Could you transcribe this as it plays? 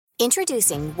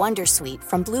Introducing Wondersuite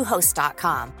from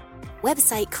Bluehost.com.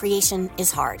 Website creation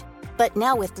is hard, but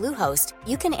now with Bluehost,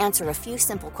 you can answer a few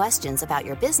simple questions about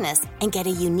your business and get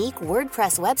a unique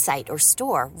WordPress website or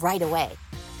store right away.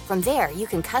 From there, you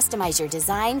can customize your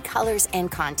design, colors,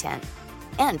 and content.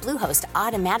 And Bluehost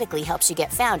automatically helps you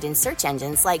get found in search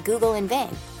engines like Google and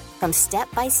Bing. From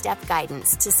step-by-step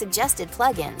guidance to suggested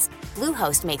plugins,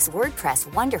 Bluehost makes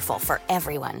WordPress wonderful for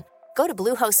everyone. Go to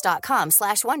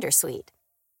bluehost.com/wondersuite.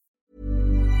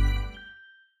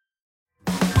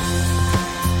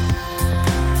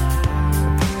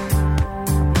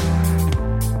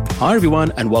 Hi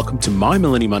everyone and welcome to My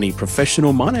Millennial Money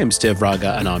Professional. My name's Dev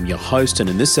Raga and I'm your host, and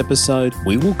in this episode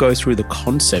we will go through the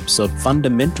concepts of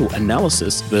fundamental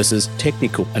analysis versus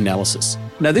technical analysis.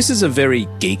 Now this is a very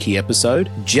geeky episode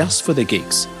just for the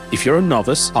geeks. If you're a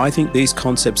novice, I think these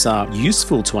concepts are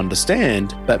useful to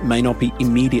understand but may not be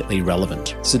immediately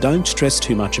relevant. So don't stress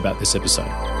too much about this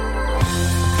episode.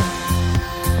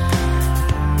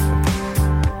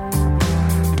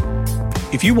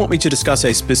 If you want me to discuss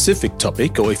a specific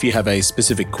topic, or if you have a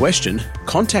specific question,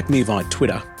 contact me via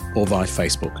Twitter or via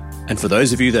Facebook. And for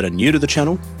those of you that are new to the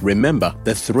channel, remember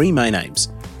the three main aims: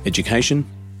 education,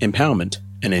 empowerment,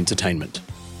 and entertainment.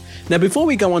 Now, before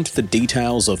we go on to the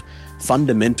details of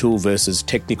fundamental versus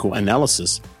technical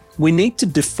analysis, we need to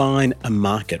define a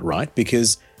market, right?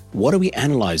 Because what are we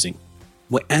analyzing?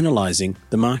 We're analyzing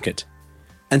the market.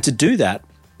 And to do that,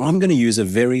 I'm going to use a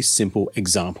very simple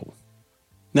example.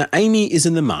 Now, Amy is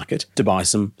in the market to buy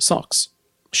some socks.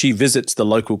 She visits the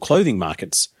local clothing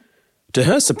markets. To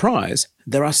her surprise,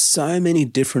 there are so many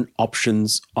different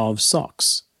options of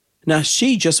socks. Now,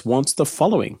 she just wants the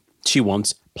following. She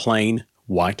wants plain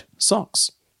white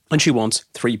socks, and she wants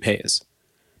 3 pairs.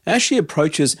 As she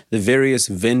approaches the various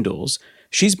vendors,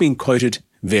 she's been quoted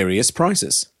various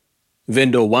prices.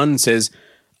 Vendor 1 says,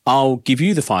 "I'll give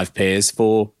you the 5 pairs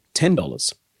for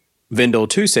 $10. Vendor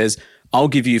 2 says, "I'll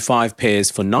give you 5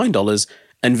 pairs for $9,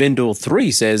 and vendor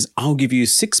 3 says, "I'll give you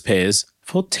 6 pairs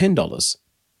for $10.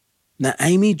 Now,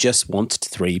 Amy just wants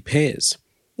 3 pairs.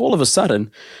 All of a sudden,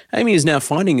 Amy is now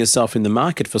finding herself in the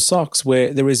market for socks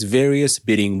where there is various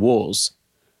bidding wars.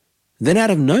 Then out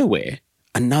of nowhere,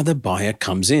 another buyer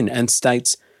comes in and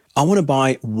states, "I want to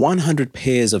buy 100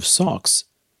 pairs of socks,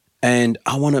 and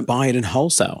I want to buy it in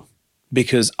wholesale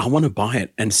because I want to buy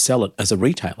it and sell it as a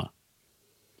retailer."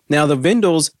 Now, the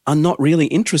vendors are not really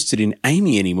interested in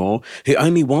Amy anymore, who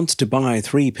only wants to buy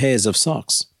 3 pairs of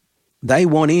socks. They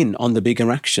want in on the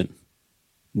bigger action.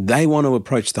 They want to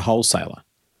approach the wholesaler.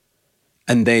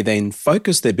 And they then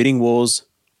focus their bidding wars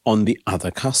on the other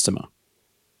customer.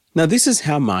 Now, this is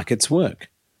how markets work.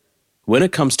 When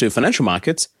it comes to financial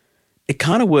markets, it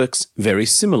kind of works very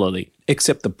similarly,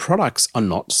 except the products are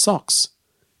not socks.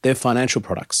 They're financial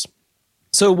products.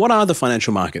 So what are the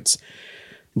financial markets?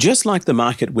 Just like the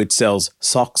market which sells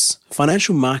socks,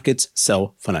 financial markets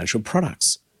sell financial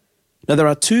products. Now, there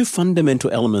are 2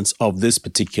 fundamental elements of this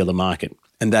particular market,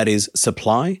 and that is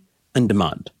supply and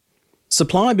demand.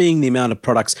 Supply being the amount of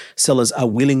products sellers are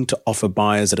willing to offer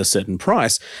buyers at a certain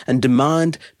price, and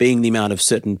demand being the amount of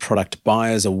certain product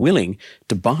buyers are willing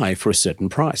to buy for a certain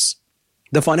price.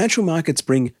 The financial markets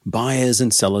bring buyers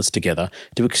and sellers together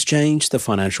to exchange the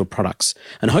financial products,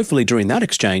 and hopefully during that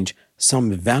exchange,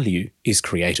 some value is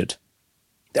created.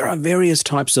 There are various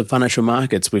types of financial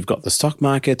markets. We've got the stock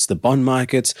markets, the bond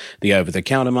markets, the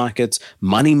over-the-counter markets,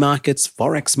 money markets,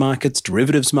 forex markets,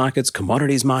 derivatives markets,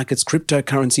 commodities markets,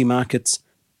 cryptocurrency markets.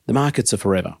 The markets are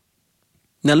forever.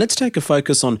 Now let's take a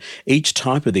focus on each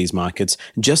type of these markets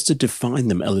just to define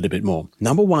them a little bit more.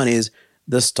 Number 1 is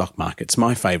the stock markets,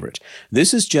 my favorite.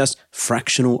 This is just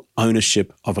fractional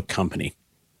ownership of a company.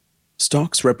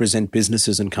 Stocks represent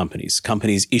businesses and companies.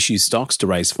 Companies issue stocks to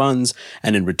raise funds,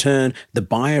 and in return, the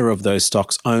buyer of those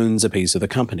stocks owns a piece of the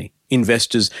company.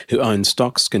 Investors who own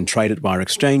stocks can trade it via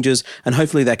exchanges, and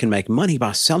hopefully they can make money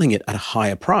by selling it at a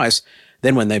higher price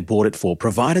than when they bought it for,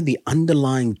 provided the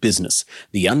underlying business,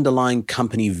 the underlying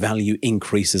company value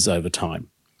increases over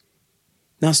time.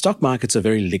 Now, stock markets are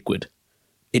very liquid.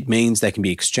 It means they can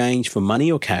be exchanged for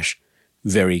money or cash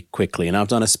very quickly, and I've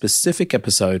done a specific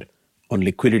episode on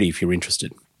liquidity if you're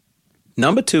interested.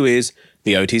 Number 2 is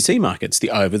the OTC markets, the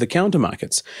over-the-counter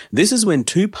markets. This is when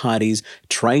 2 parties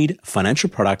trade financial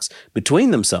products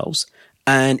between themselves,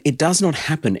 and it does not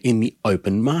happen in the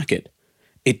open market.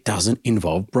 It doesn't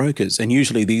involve brokers, and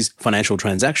usually these financial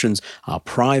transactions are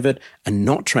private and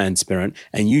not transparent,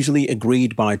 and usually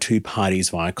agreed by 2 parties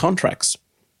via contracts.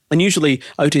 And usually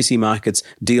OTC markets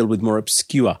deal with more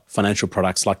obscure financial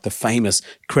products like the famous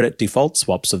credit default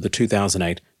swaps of the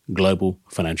 2008 global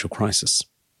financial crisis.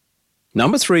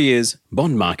 Number 3 is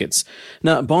bond markets.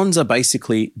 Now, bonds are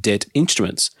basically debt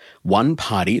instruments. One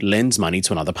party lends money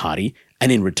to another party,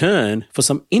 and in return for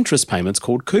some interest payments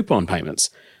called coupon payments.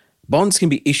 Bonds can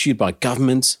be issued by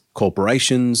governments,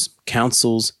 corporations,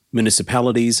 councils,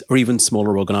 municipalities, or even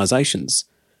smaller organisations.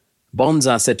 Bonds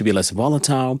are said to be less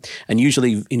volatile, and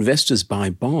usually investors buy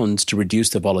bonds to reduce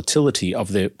the volatility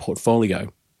of their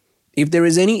portfolio. If there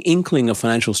is any inkling of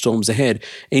financial storms ahead,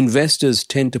 investors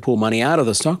tend to pull money out of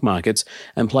the stock markets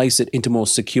and place it into more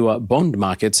secure bond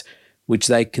markets, which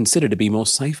they consider to be more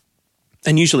safe.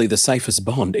 And usually the safest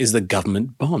bond is the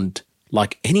government bond.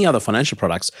 Like any other financial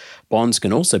products, bonds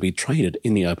can also be traded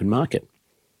in the open market.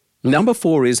 Number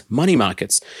 4 is money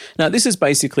markets. Now, this is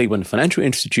basically when financial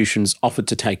institutions offer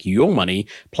to take your money,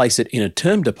 place it in a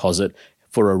term deposit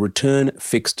for a return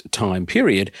fixed time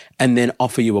period, and then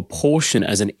offer you a portion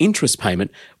as an interest payment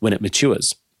when it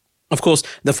matures. Of course,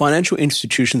 the financial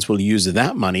institutions will use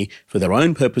that money for their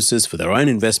own purposes, for their own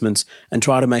investments, and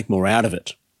try to make more out of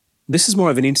it. This is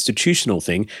more of an institutional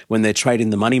thing when they trade in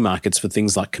the money markets for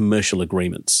things like commercial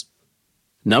agreements.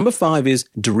 Number 5 is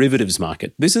derivatives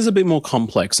market. This is a bit more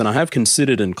complex, and I have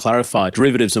considered and clarified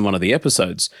derivatives in one of the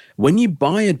episodes. When you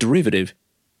buy a derivative,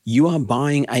 you are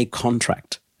buying a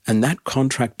contract, and that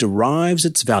contract derives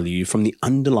its value from the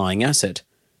underlying asset.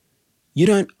 You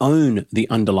don't own the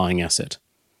underlying asset.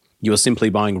 You are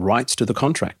simply buying rights to the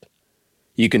contract.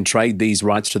 You can trade these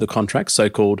rights to the contract,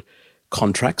 so-called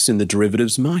contracts in the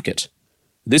derivatives market.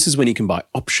 This is when you can buy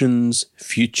options,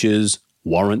 futures,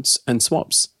 warrants, and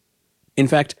swaps. In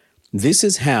fact, this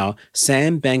is how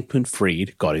Sam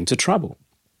Bankman-Fried got into trouble,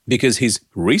 because his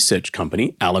research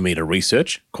company, Alameda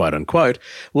Research, quote unquote,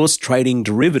 was trading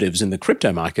derivatives in the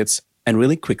crypto markets and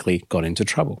really quickly got into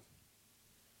trouble.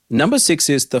 Number 6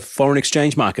 is the foreign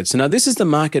exchange markets. Now, this is the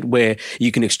market where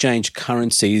you can exchange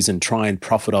currencies and try and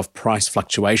profit off price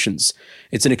fluctuations.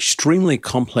 It's an extremely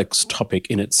complex topic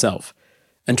in itself.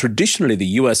 And traditionally, the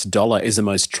US dollar is the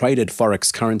most traded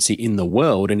forex currency in the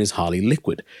world and is highly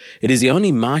liquid. It is the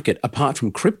only market, apart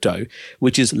from crypto,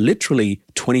 which is literally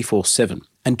 24/7,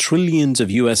 and trillions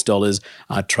of US dollars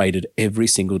are traded every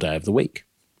single day of the week.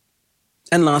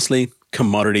 And lastly,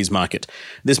 commodities market.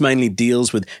 This mainly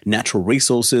deals with natural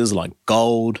resources like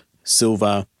gold,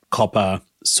 silver, copper,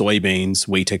 soybeans,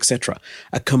 wheat, etc.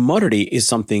 A commodity is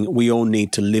something we all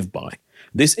need to live by.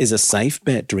 This is a safe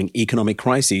bet during economic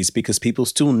crises because people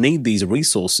still need these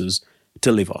resources to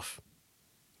live off.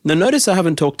 Now, notice I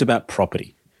haven't talked about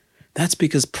property. That's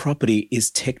because property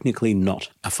is technically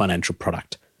not a financial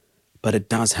product, but it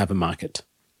does have a market.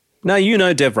 Now, you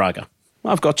know Dev Raga.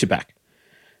 I've got your back.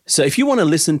 So if you want to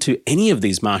listen to any of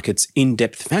these markets in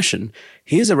depth fashion,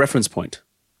 here's a reference point.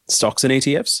 Stocks and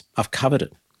ETFs, I've covered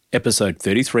it. Episode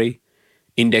 33.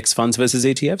 Index funds versus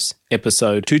ETFs.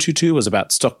 Episode 222 was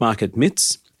about stock market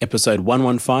myths. Episode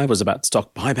 115 was about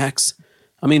stock buybacks.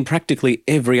 I mean, practically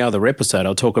every other episode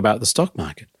I'll talk about the stock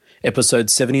market. Episode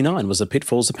 79 was the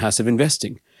pitfalls of passive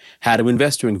investing. How to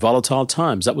invest during volatile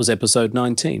times. That was episode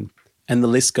 19. And the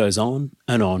list goes on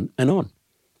and on and on.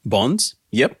 Bonds.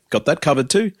 Yep, got that covered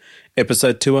too.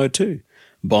 Episode 202.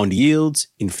 Bond yields,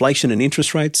 inflation and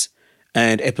interest rates.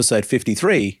 And episode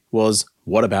 53 was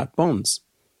what about bonds?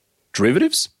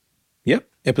 Derivatives? Yep,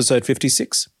 episode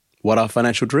 56. What are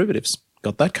financial derivatives?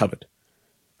 Got that covered.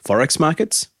 Forex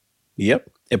markets? Yep,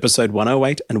 episode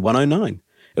 108 and 109.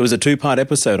 It was a 2-part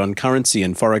episode on currency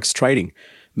and forex trading.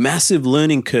 Massive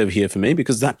learning curve here for me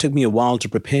because that took me a while to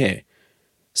prepare.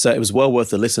 So it was well worth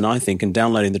the listen, I think, and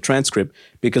downloading the transcript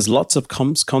because lots of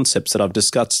concepts that I've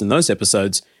discussed in those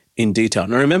episodes in detail.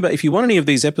 Now remember, if you want any of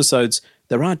these episodes,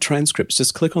 there are transcripts.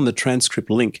 Just click on the transcript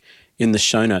link in the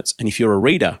show notes. And if you're a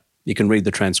reader, you can read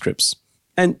the transcripts.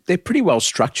 And they're pretty well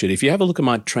structured. If you have a look at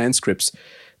my transcripts,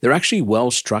 they're actually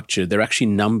well structured. They're actually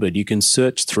numbered. You can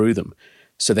search through them.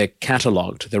 So they're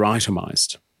catalogued. They're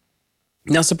itemized.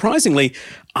 Now, surprisingly,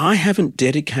 I haven't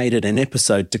dedicated an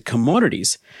episode to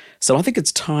commodities. So I think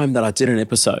it's time that I did an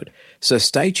episode. So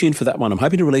stay tuned for that one. I'm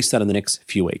hoping to release that in the next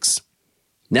few weeks.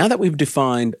 Now that we've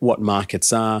defined what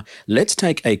markets are, let's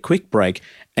take a quick break.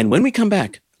 And when we come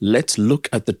back, let's look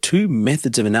at the 2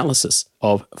 methods of analysis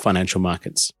of financial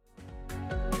markets.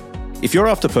 If you're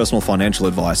after personal financial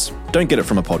advice, don't get it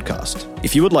from a podcast.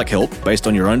 If you would like help based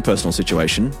on your own personal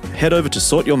situation, head over to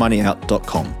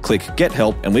sortyourmoneyout.com. Click Get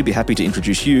Help and we'd be happy to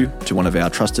introduce you to one of our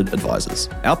trusted advisors.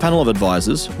 Our panel of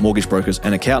advisors, mortgage brokers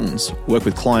and accountants work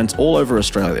with clients all over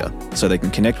Australia so they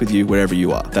can connect with you wherever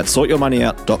you are. That's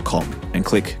sortyourmoneyout.com and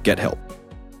click Get Help.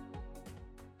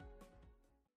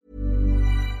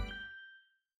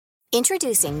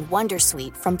 Introducing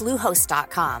Wondersuite from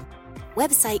Bluehost.com.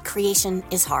 Website creation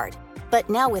is hard, But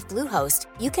now with Bluehost,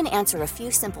 you can answer a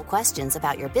few simple questions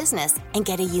about your business and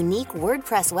get a unique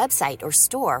WordPress website or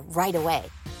store right away.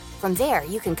 From there,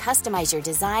 you can customize your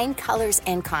design, colors,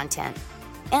 and content.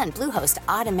 And Bluehost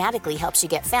automatically helps you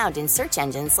get found in search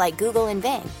engines like Google and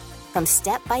Bing. From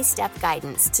step-by-step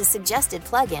guidance to suggested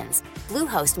plugins,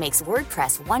 Bluehost makes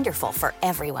WordPress wonderful for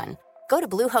everyone. Go to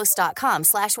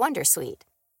bluehost.com/wondersuite.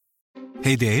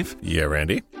 Hey, Dave. Yeah,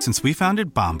 Randy. Since we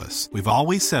founded Bombas, we've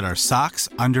always said our socks,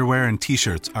 underwear, and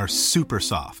T-shirts are super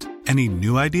soft. Any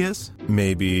new ideas?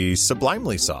 Maybe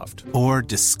sublimely soft. Or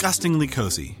disgustingly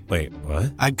cozy. Wait,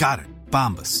 what? I got it.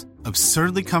 Bombas.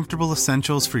 Absurdly comfortable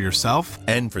essentials for yourself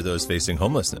And for those facing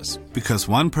homelessness. Because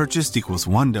one purchased equals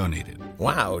one donated.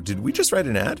 Wow, did we just write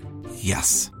an ad?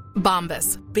 Yes.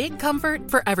 Bombas. Big comfort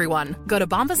for everyone. Go to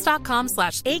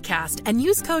bombas.com/ACAST and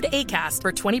use code ACAST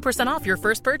for 20% off your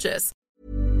first purchase.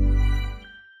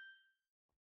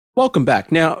 Welcome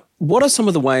back. Now, what are some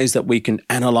of the ways that we can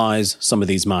analyze some of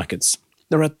these markets?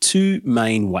 There are two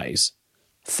main ways: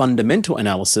 fundamental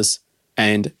analysis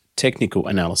and technical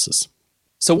analysis.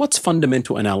 So what's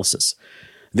fundamental analysis?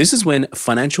 This is when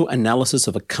financial analysis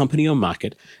of a company or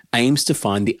market aims to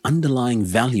find the underlying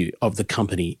value of the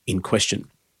company in question.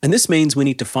 And this means we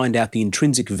need to find out the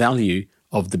intrinsic value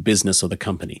of the business or the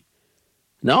company.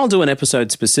 Now, I'll do an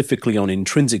episode specifically on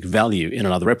intrinsic value in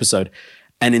another episode.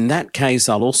 And in that case,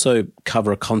 I'll also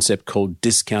cover a concept called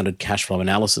discounted cash flow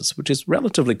analysis, which is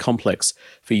relatively complex.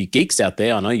 For you geeks out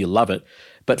there, I know you love it.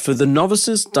 But for the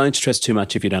novices, don't stress too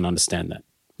much if you don't understand that.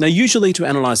 Now, usually to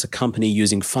analyze a company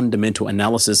using fundamental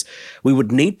analysis, we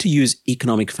would need to use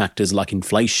economic factors like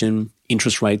inflation,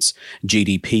 interest rates,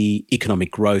 GDP,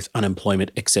 economic growth, unemployment,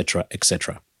 etc.,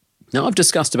 etc. Now, I've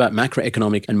discussed about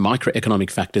macroeconomic and microeconomic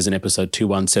factors in episode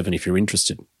 217 if you're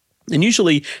interested. And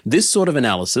usually this sort of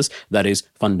analysis, that is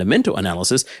fundamental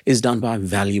analysis, is done by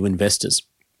value investors.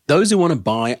 Those who want to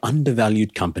buy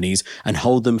undervalued companies and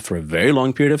hold them for a very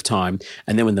long period of time,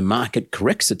 and then when the market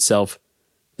corrects itself,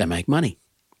 they make money.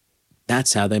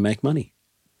 That's how they make money.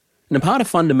 And a part of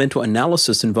fundamental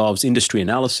analysis involves industry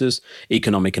analysis,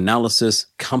 economic analysis,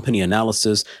 company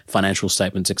analysis, financial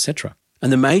statements, etc.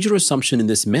 And the major assumption in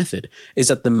this method is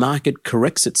that the market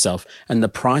corrects itself and the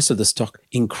price of the stock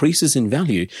increases in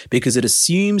value because it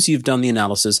assumes you've done the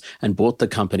analysis and bought the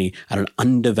company at an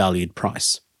undervalued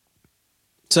price.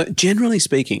 So generally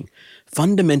speaking,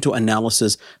 fundamental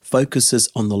analysis focuses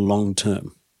on the long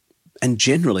term. And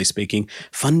generally speaking,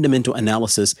 fundamental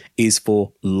analysis is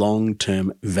for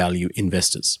long-term value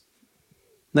investors.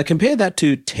 Now compare that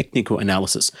to technical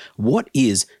analysis. What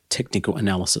is technical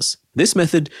analysis? This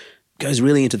method goes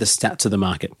really into the stats of the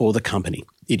market or the company.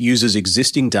 It uses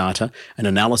existing data and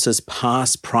analyses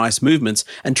past price movements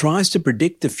and tries to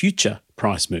predict the future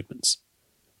price movements.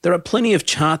 There are plenty of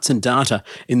charts and data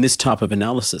in this type of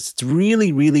analysis. It's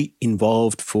really, really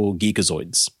involved for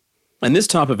geekazoids. And this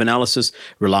type of analysis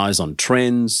relies on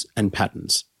trends and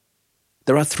patterns.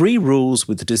 There are 3 rules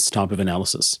with this type of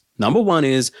analysis. Number 1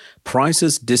 is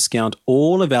prices discount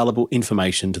all available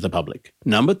information to the public.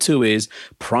 Number 2 is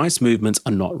price movements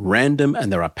are not random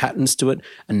and there are patterns to it.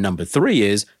 And number 3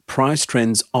 is price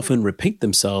trends often repeat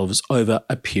themselves over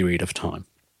a period of time.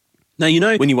 Now, you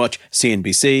know, when you watch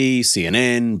CNBC,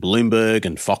 CNN, Bloomberg,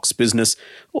 and Fox Business,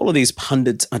 all of these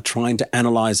pundits are trying to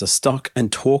analyze a stock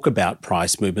and talk about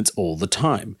price movements all the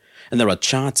time. And there are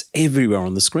charts everywhere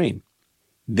on the screen.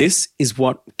 This is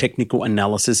what technical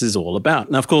analysis is all about.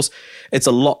 Now, of course, it's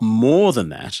a lot more than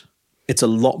that. It's a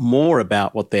lot more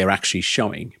about what they're actually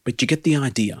showing, but you get the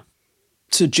idea.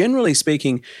 So generally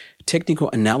speaking,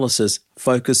 technical analysis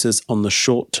focuses on the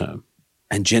short term.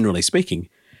 And generally speaking,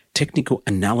 technical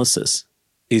analysis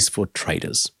is for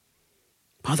traders.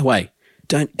 By the way,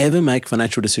 don't ever make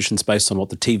financial decisions based on what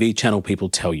the TV channel people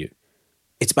tell you.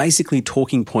 It's basically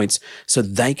talking points so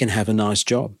they can have a nice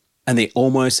job, and they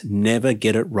almost never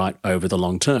get it right over the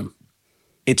long term.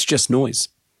 It's just noise.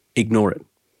 Ignore it.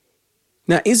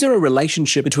 Now, is there a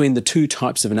relationship between the two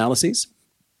types of analyses?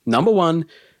 Number 1,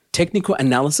 technical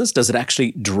analysis, does it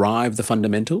actually drive the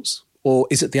fundamentals, or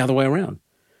is it the other way around?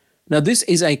 Now, this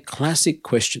is a classic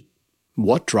question.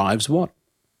 What drives what?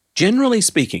 Generally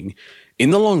speaking,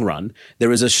 in the long run,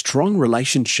 there is a strong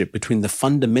relationship between the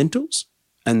fundamentals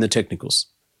and the technicals.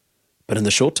 But in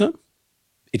the short term,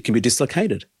 it can be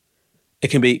dislocated. It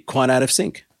can be quite out of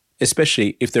sync,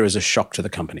 especially if there is a shock to the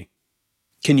company.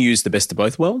 Can you use the best of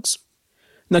both worlds?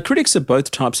 Now, critics of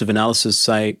both types of analysis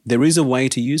say there is a way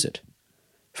to use it.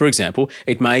 For example,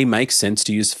 it may make sense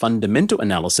to use fundamental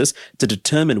analysis to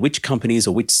determine which companies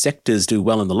or which sectors do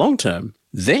well in the long term,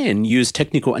 then use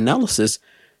technical analysis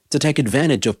to take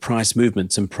advantage of price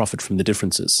movements and profit from the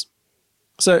differences.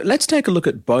 So let's take a look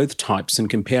at both types and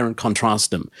compare and contrast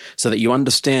them so that you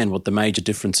understand what the major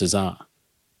differences are.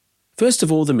 First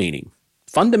of all, the meaning.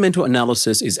 Fundamental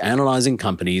analysis is analysing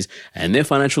companies and their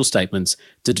financial statements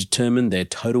to determine their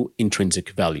total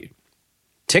intrinsic value.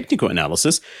 Technical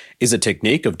analysis is a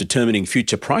technique of determining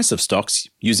future price of stocks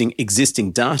using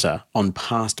existing data on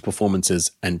past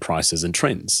performances and prices and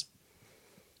trends.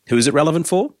 Who is it relevant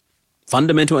for?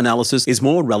 Fundamental analysis is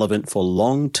more relevant for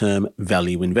long-term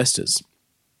value investors.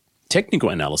 Technical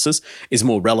analysis is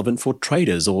more relevant for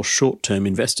traders or short-term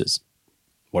investors.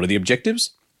 What are the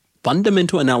objectives?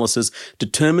 Fundamental analysis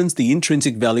determines the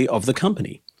intrinsic value of the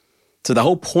company. So the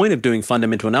whole point of doing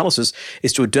fundamental analysis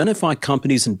is to identify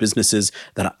companies and businesses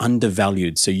that are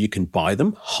undervalued so you can buy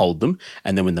them, hold them,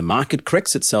 and then when the market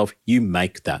corrects itself, you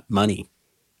make that money.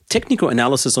 Technical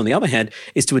analysis, on the other hand,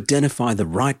 is to identify the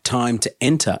right time to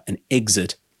enter and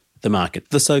exit the market,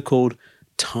 the so-called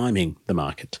timing the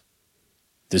market.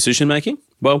 Decision making?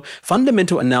 Well,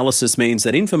 fundamental analysis means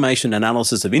that information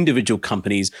analysis of individual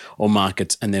companies or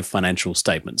markets and their financial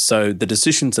statements. So the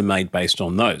decisions are made based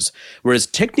on those. Whereas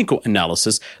technical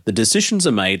analysis, the decisions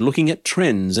are made looking at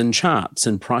trends and charts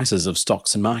and prices of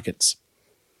stocks and markets.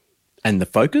 And the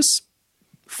focus?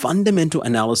 Fundamental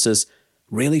analysis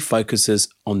really focuses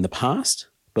on the past,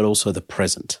 but also the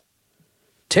present.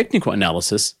 Technical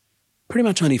analysis pretty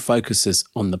much only focuses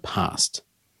on the past.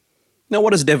 Now,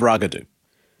 what does Devraga do?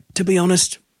 To be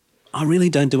honest, I really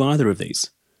don't do either of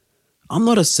these. I'm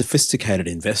not a sophisticated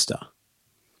investor.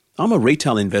 I'm a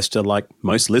retail investor like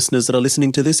most listeners that are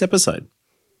listening to this episode.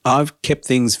 I've kept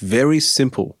things very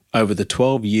simple over the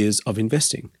 12 years of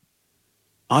investing.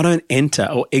 I don't enter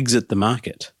or exit the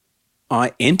market.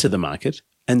 I enter the market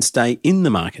and stay in the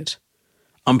market.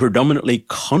 I'm predominantly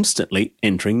constantly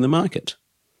entering the market.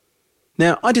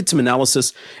 Now, I did some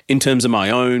analysis in terms of my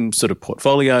own sort of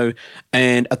portfolio,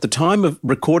 and at the time of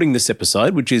recording this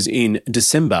episode, which is in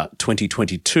December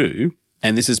 2022,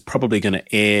 and this is probably going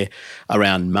to air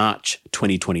around March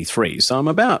 2023, so I'm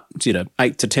about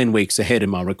 8 to 10 weeks ahead in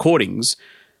my recordings,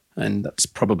 and that's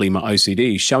probably my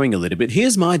OCD showing a little bit.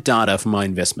 Here's my data for my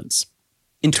investments.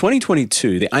 In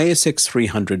 2022, the ASX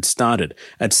 300 started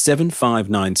at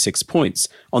 7596 points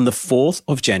on the 4th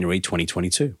of January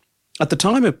 2022. At the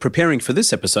time of preparing for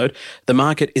this episode, the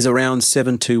market is around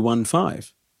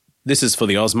 7215. This is for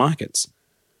the Oz markets.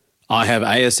 I have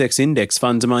ASX index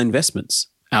funds in my investments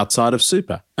outside of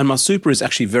super, and my super is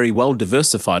actually very well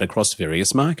diversified across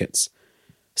various markets.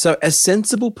 So a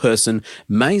sensible person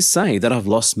may say that I've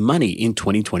lost money in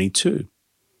 2022.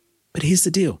 But here's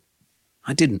the deal.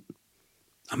 I didn't.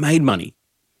 I made money.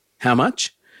 How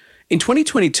much? In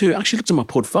 2022, I actually looked at my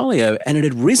portfolio and it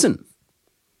had risen.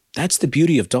 That's the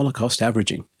beauty of dollar cost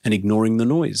averaging and ignoring the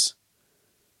noise.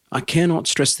 I cannot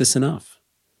stress this enough.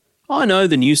 I know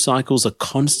the news cycles are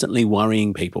constantly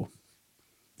worrying people.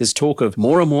 There's talk of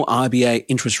more and more RBA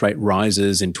interest rate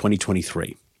rises in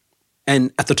 2023.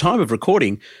 And at the time of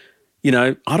recording,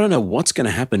 I don't know what's going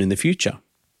to happen in the future.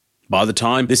 By the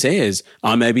time this airs,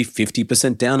 I may be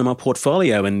 50% down in my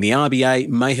portfolio and the RBA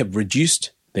may have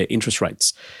reduced their interest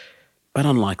rates, but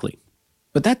unlikely.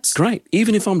 But that's great.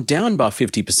 Even if I'm down by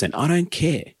 50%, I don't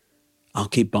care. I'll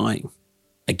keep buying.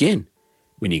 Again,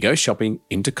 when you go shopping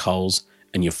into Coles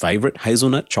and your favourite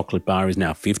hazelnut chocolate bar is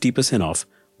now 50% off,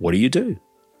 what do?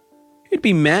 You'd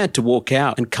be mad to walk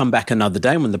out and come back another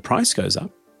day when the price goes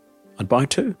up. I'd buy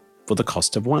 2 for the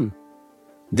cost of 1.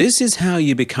 This is how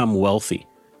you become wealthy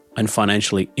and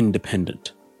financially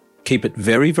independent. Keep it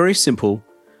very, very simple,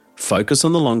 focus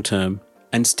on the long term,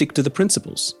 and stick to the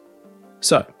principles.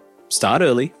 So, start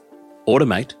early,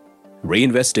 automate,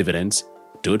 reinvest dividends,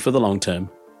 do it for the long term,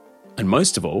 and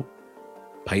most of all,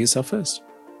 pay yourself first.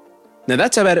 Now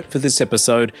that's about it for this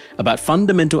episode about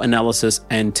fundamental analysis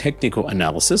and technical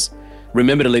analysis.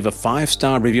 Remember to leave a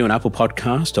 5-star review on Apple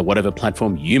Podcast or whatever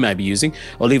platform you may be using,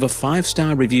 or leave a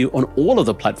 5-star review on all of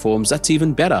the platforms. That's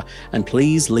even better. And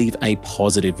please leave a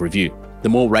positive review. The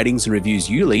more ratings and reviews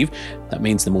you leave, that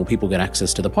means the more people get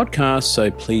access to the podcast, so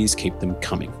please keep them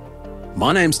coming.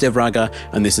 My name's Devraga,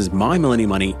 and this is My Millennial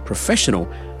Money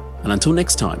Professional. And until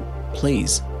next time,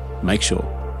 please make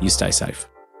sure you stay safe.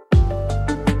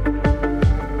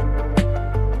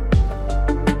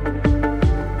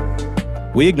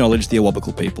 We acknowledge the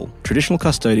Awabakal people, traditional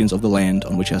custodians of the land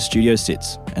on which our studio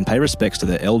sits, and pay respects to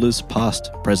their elders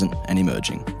past, present and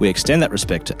emerging. We extend that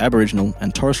respect to Aboriginal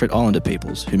and Torres Strait Islander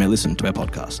peoples who may listen to our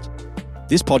podcast.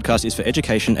 This podcast is for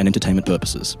education and entertainment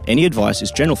purposes. Any advice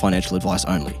is general financial advice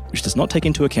only, which does not take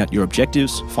into account your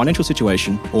objectives, financial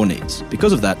situation, or needs.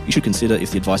 Because of that, you should consider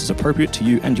if the advice is appropriate to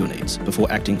you and your needs before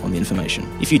acting on the information.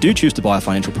 If you do choose to buy a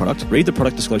financial product, read the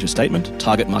product disclosure statement,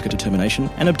 target market determination,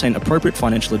 and obtain appropriate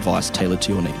financial advice tailored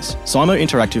to your needs. Simo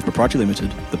Interactive Proprietary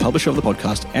Limited, the publisher of the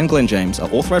podcast, and Glenn James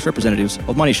are authorised representatives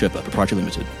of Money Sherpa Proprietary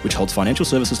Limited, which holds financial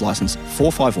services license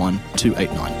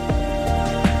 451289.